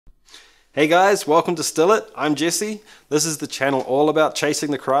Hey guys, welcome to Still It. I'm Jesse. This is the channel all about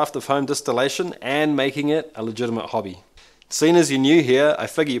chasing the craft of home distillation and making it a legitimate hobby. Seeing as you're new here, I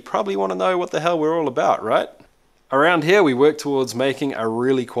figure you probably want to know what the hell we're all about, right? Around here we work towards making a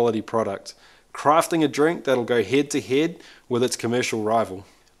really quality product, crafting a drink that'll go head to head with its commercial rival.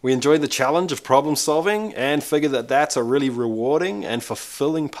 We enjoy the challenge of problem solving and figure that that's a really rewarding and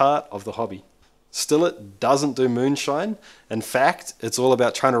fulfilling part of the hobby. Still It doesn't do moonshine. In fact, it's all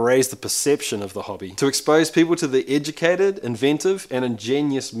about trying to raise the perception of the hobby, to expose people to the educated, inventive and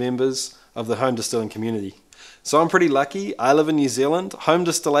ingenious members of the home distilling community. So I'm pretty lucky. I live in New Zealand. Home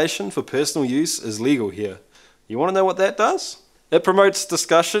distillation for personal use is legal here. You want to know what that does? It promotes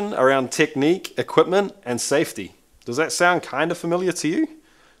discussion around technique, equipment and safety. Does that sound kind of familiar to you?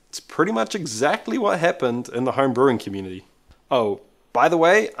 It's pretty much exactly what happened in the home brewing community. Oh, by the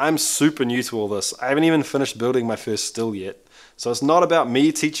way, I'm super new to all this. I haven't even finished building my first still yet. So it's not about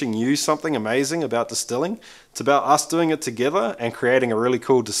me teaching you something amazing about distilling. It's about us doing it together and creating a really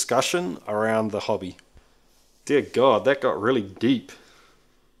cool discussion around the hobby. Dear God, that got really deep.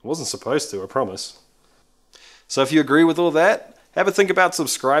 I wasn't supposed to, I promise. So if you agree with all that, have a think about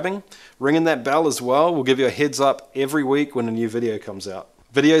subscribing. Ringing that bell as well will give you a heads up every week when a new video comes out.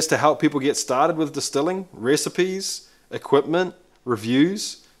 Videos to help people get started with distilling, recipes, equipment,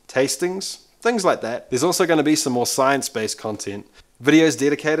 reviews, tastings, things like that. There's also going to be some more science-based content. Videos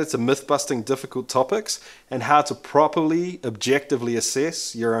dedicated to myth-busting difficult topics and how to properly, objectively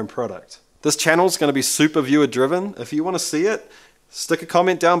assess your own product. This channel is going to be super viewer-driven. If you want to see it, stick a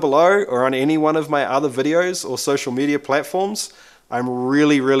comment down below or on any one of my other videos or social media platforms. I'm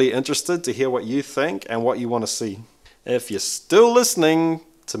really interested to hear what you think and what you want to see. If you're still listening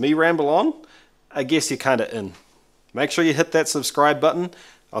to me ramble on, I guess you're kind of in. Make sure you hit that subscribe button.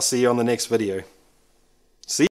 I'll see you on the next video.